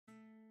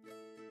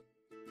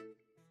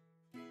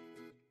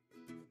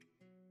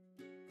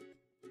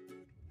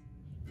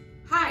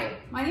Hi,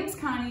 my name's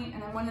Connie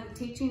and I'm one of the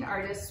teaching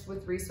artists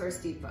with Resource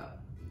Depot.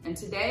 And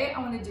today I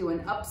want to do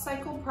an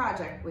upcycle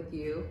project with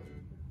you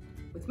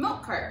with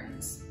milk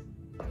cartons.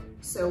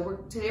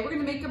 So today we're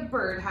going to make a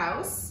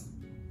birdhouse,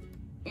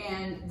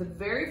 and the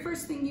very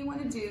first thing you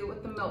want to do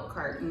with the milk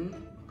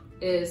carton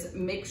is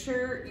make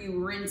sure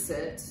you rinse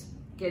it,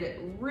 get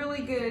it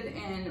really good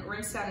and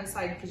rinsed out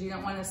inside because you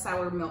don't want a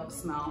sour milk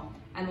smell,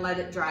 and let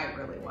it dry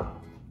really well.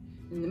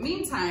 In the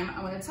meantime,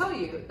 I want to tell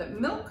you that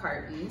milk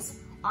cartons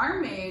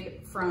are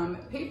made from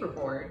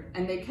paperboard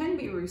and they can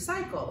be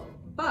recycled,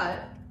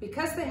 but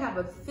because they have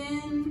a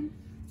thin,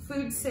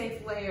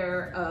 food-safe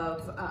layer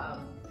of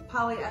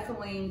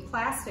polyethylene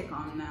plastic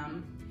on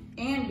them,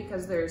 and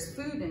because there's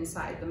food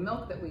inside the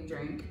milk that we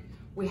drink,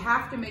 we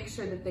have to make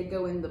sure that they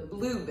go in the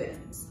blue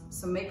bins.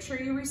 So make sure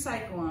you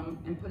recycle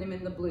them and put them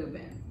in the blue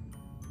bin.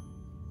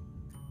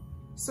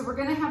 So we're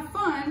gonna have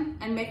fun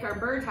and make our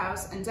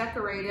birdhouse and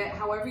decorate it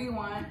however you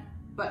want,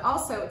 but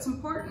also it's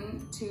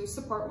important to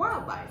support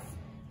wildlife.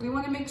 We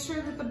want to make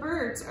sure that the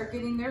birds are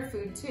getting their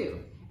food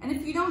too. And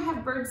if you don't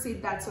have birdseed,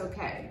 that's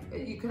okay.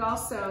 You could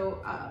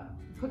also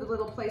put a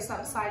little place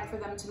outside for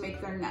them to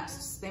make their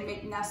nests. They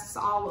make nests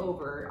all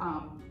over,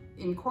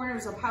 in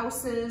corners of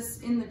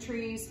houses, in the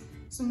trees.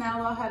 So now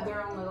they'll have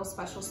their own little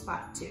special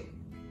spot too.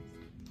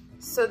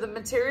 So the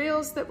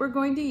materials that we're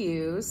going to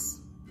use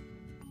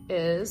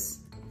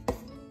is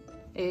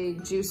a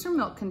juice or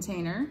milk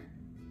container,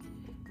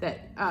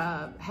 that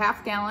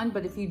half gallon,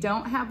 but if you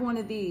don't have one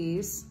of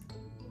these,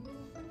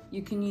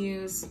 you can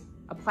use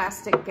a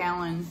plastic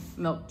gallon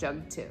milk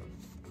jug too.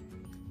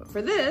 But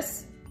for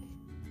this,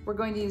 we're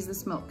going to use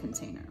this milk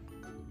container.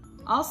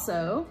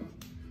 Also,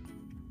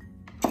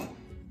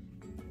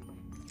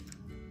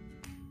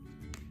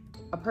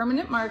 a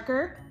permanent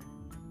marker,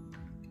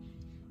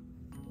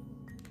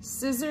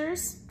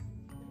 scissors,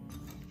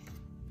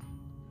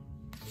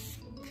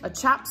 a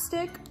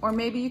chopstick, or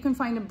maybe you can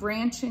find a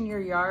branch in your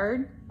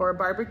yard, or a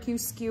barbecue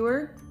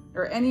skewer,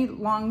 or any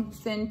long,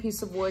 thin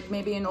piece of wood,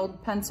 maybe an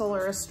old pencil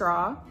or a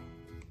straw.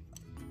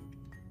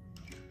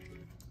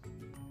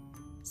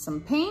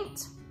 Some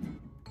paint,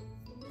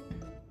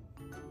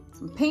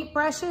 some paint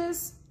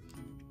brushes,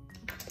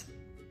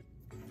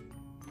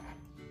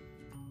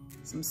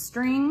 some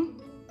string,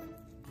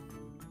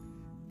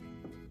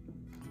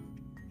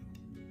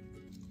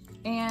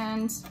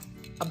 and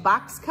a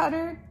box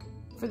cutter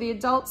for the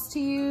adults to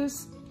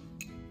use,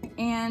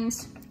 and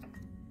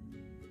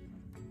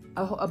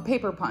a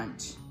paper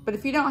punch. But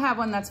if you don't have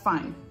one, that's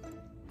fine.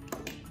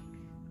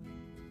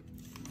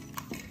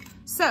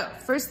 So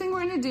first thing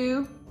we're gonna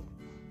do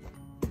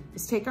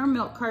is take our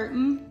milk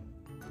carton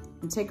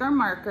and take our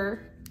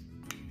marker,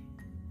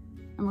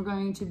 and we're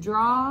going to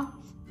draw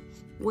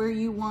where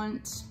you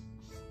want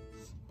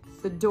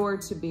the door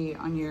to be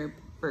on your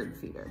bird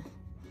feeder.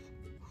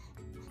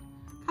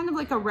 Kind of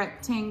like a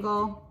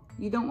rectangle.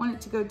 You don't want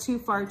it to go too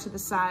far to the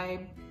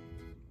side,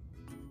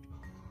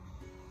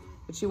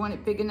 but you want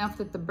it big enough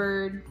that the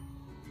bird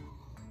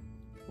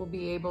will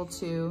be able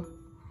to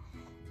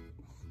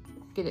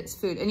get its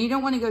food. And you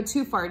don't want to go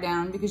too far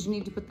down because you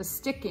need to put the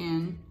stick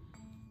in,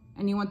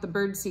 and you want the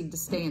bird seed to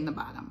stay in the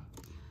bottom.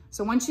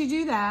 So once you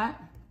do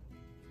that,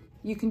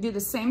 you can do the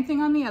same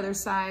thing on the other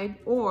side,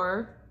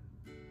 or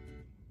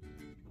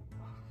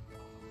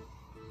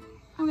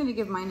I'm going to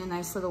give mine a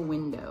nice little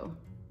window.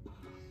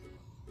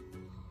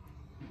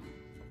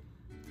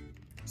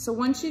 So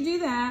once you do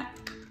that,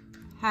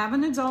 have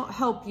an adult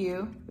help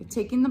you with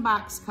taking the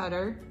box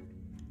cutter.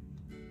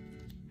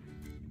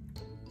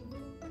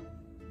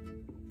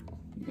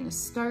 You're gonna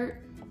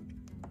start.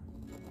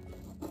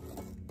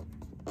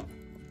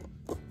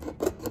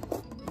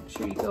 Make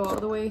sure you go all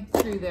the way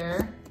through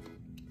there.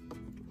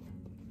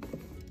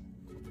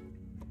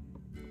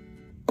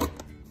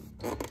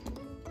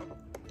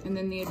 And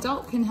then the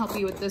adult can help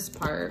you with this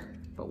part.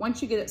 But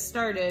once you get it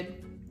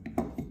started,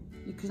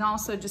 you can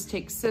also just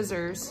take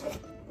scissors .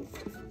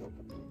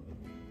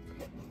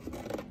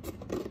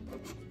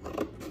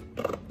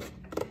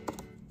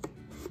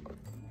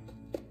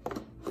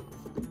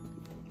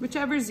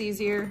 Whichever's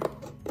easier.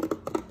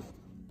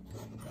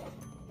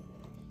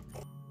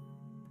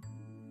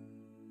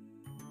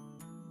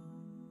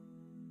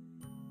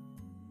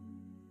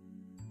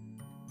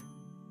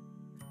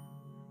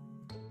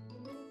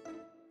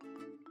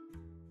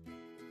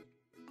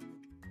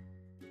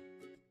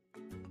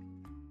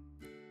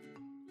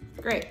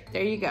 Great,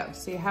 there you go.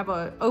 So you have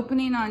an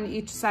opening on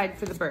each side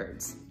for the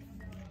birds.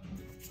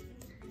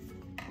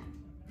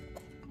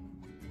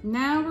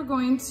 Now we're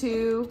going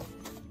to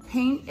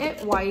paint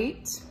it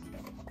white.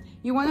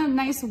 You want a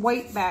nice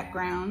white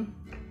background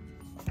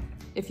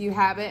if you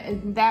have it,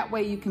 and that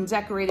way you can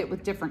decorate it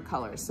with different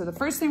colors. So the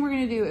first thing we're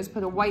gonna do is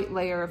put a white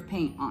layer of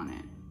paint on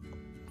it.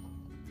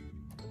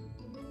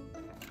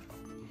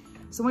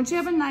 So once you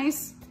have a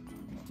nice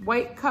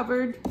white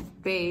covered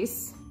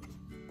base,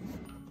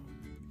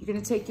 you're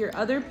gonna take your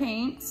other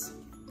paints,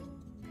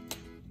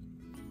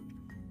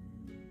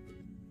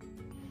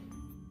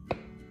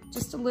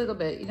 just a little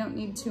bit, you don't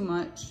need too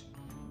much.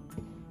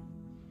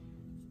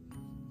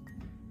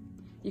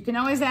 You can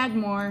always add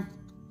more.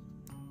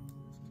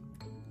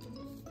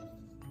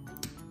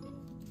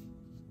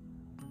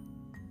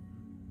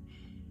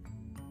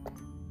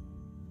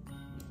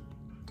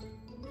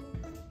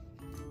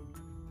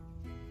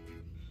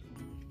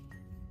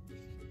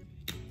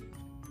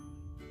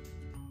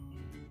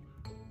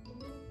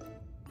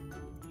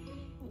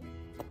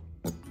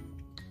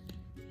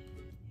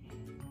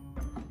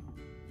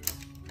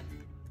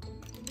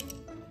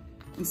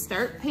 and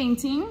start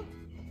painting.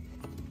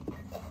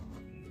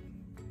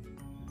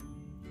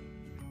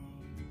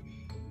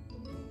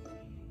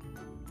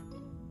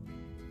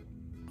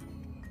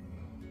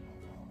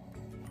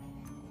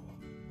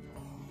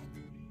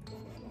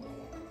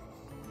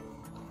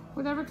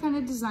 Whatever kind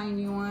of design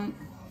you want.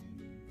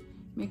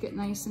 Make it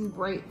nice and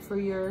bright for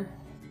your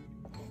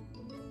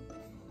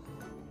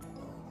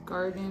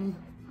garden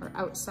or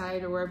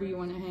outside or wherever you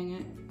want to hang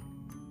it.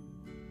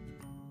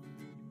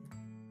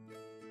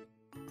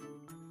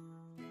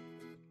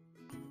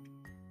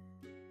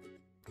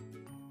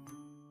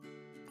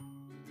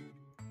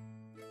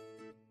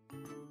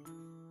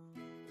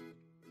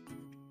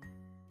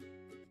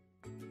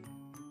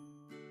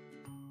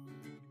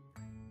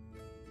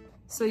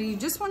 So you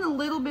just want a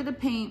little bit of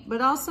paint, but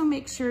also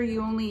make sure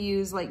you only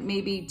use like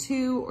maybe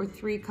 2 or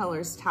 3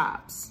 colors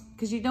tops,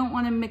 because you don't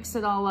want to mix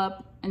it all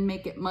up and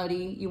make it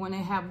muddy. You want to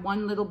have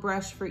one little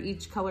brush for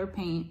each color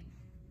paint.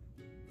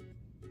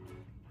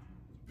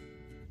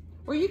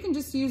 Or you can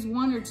just use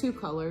 1 or 2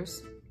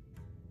 colors.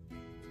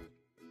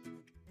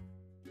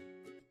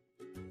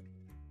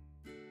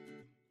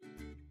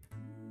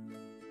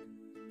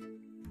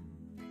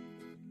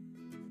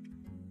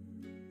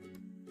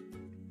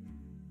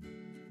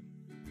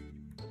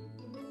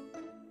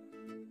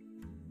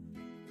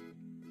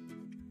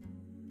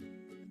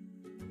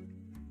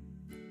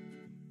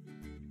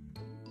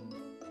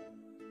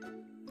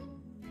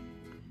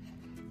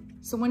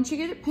 So once you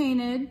get it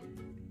painted,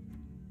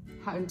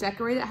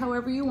 decorate it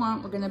however you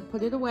want. We're gonna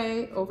put it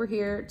away over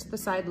here to the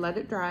side, let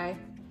it dry.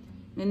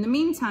 And in the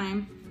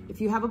meantime, if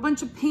you have a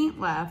bunch of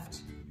paint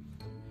left,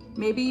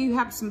 maybe you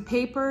have some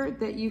paper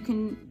that you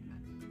can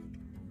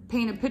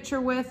paint a picture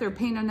with or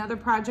paint another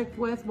project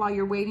with while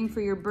you're waiting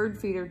for your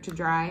bird feeder to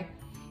dry.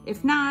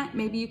 If not,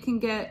 maybe you can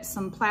get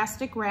some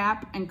plastic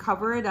wrap and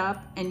cover it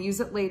up and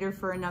use it later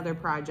for another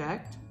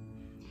project.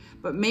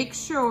 But make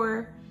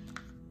sure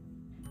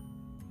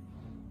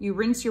you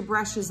rinse your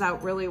brushes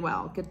out really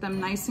well. Get them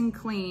nice and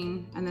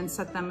clean and then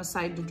set them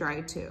aside to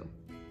dry too.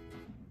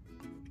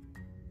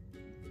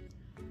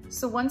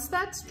 So once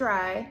that's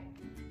dry,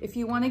 if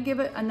you want to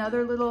give it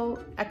another little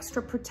extra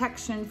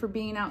protection for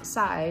being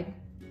outside,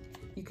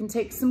 you can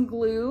take some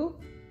glue.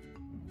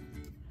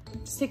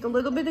 Just take a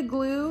little bit of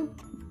glue,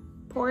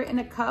 pour it in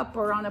a cup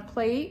or on a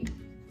plate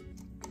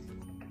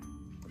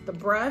with the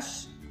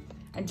brush,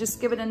 and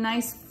just give it a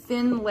nice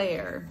thin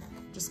layer.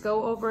 Just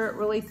go over it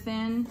really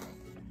thin,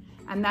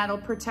 and that'll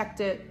protect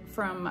it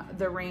from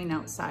the rain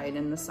outside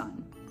and the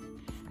sun.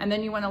 And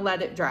then you want to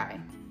let it dry.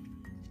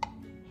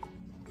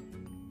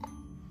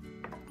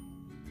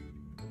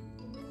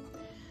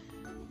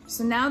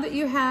 So now that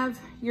you have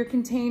your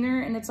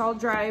container and it's all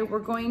dry, we're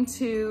going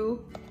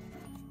to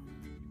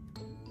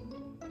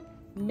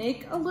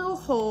make a little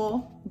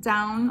hole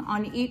down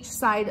on each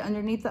side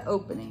underneath the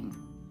opening.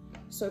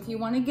 So if you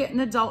want to get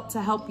an adult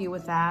to help you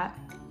with that,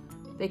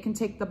 they can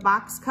take the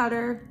box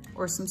cutter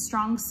or some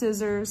strong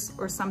scissors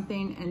or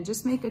something and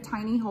just make a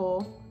tiny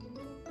hole.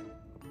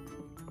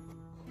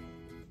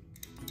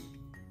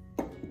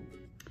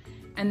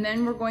 And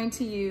then we're going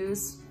to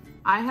use,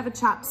 I have a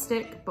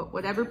chopstick, but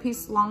whatever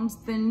piece long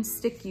thin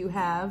stick you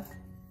have,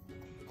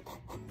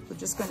 we're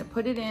just going to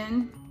put it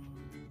in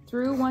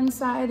through one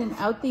side and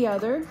out the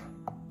other.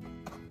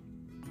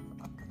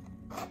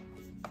 There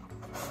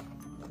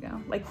we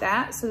go, like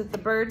that, so that the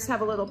birds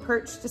have a little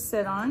perch to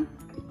sit on.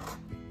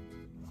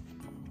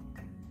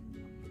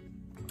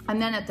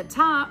 And then at the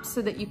top,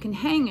 so that you can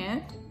hang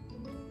it,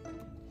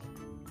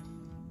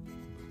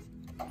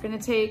 I'm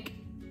gonna take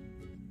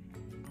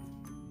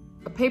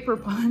a paper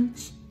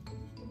punch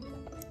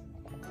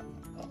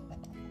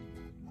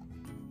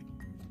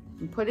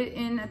and put it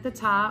in at the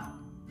top.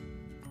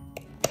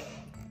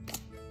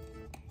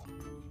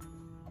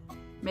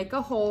 Make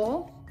a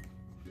hole.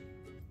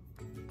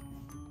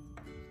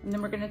 And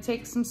then we're gonna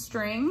take some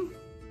string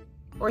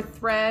or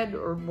thread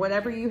or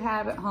whatever you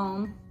have at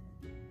home.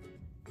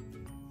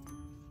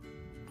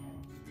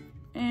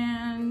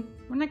 And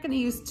we're not gonna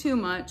use too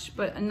much,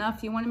 but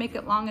enough. You wanna make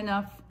it long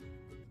enough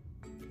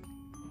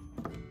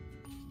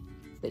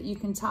that you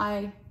can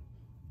thread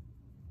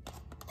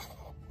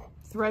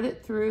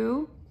it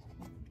through.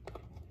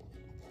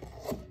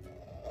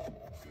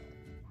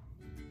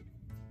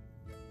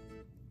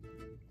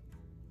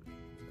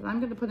 But I'm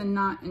gonna put a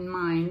knot in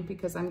mine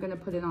because I'm gonna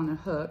put it on a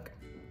hook.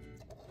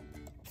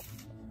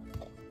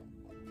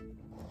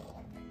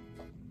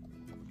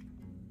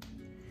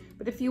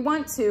 But if you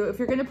want to, if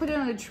you're gonna put it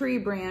on a tree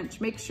branch,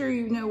 make sure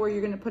you know where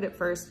you're gonna put it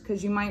first,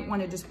 because you might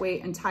wanna just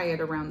wait and tie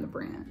it around the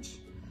branch.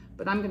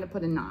 But I'm gonna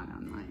put a knot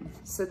on mine.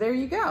 So there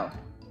you go.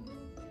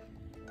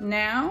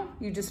 Now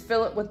you just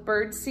fill it with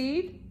bird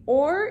seed,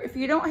 or if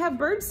you don't have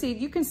bird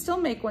seed, you can still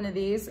make one of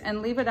these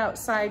and leave it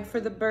outside for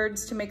the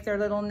birds to make their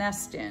little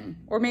nest in,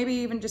 or maybe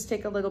even just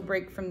take a little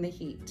break from the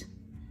heat.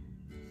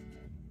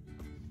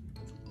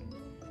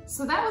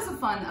 So that was a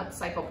fun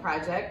upcycle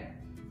project.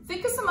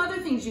 Think of some other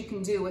things you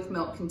can do with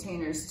milk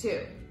containers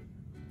too.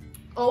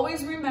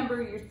 Always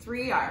remember your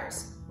 3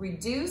 R's: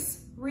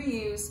 reduce,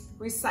 reuse,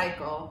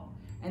 recycle.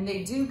 and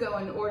they do go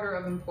in order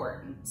of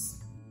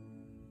importance.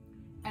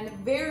 And a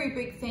very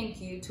big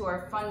thank you to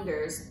our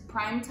funders,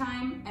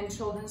 Primetime and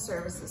Children's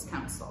Services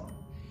Council.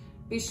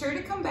 Be sure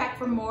to come back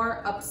for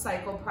more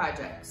Upcycle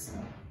projects.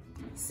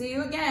 See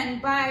you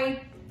again,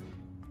 bye.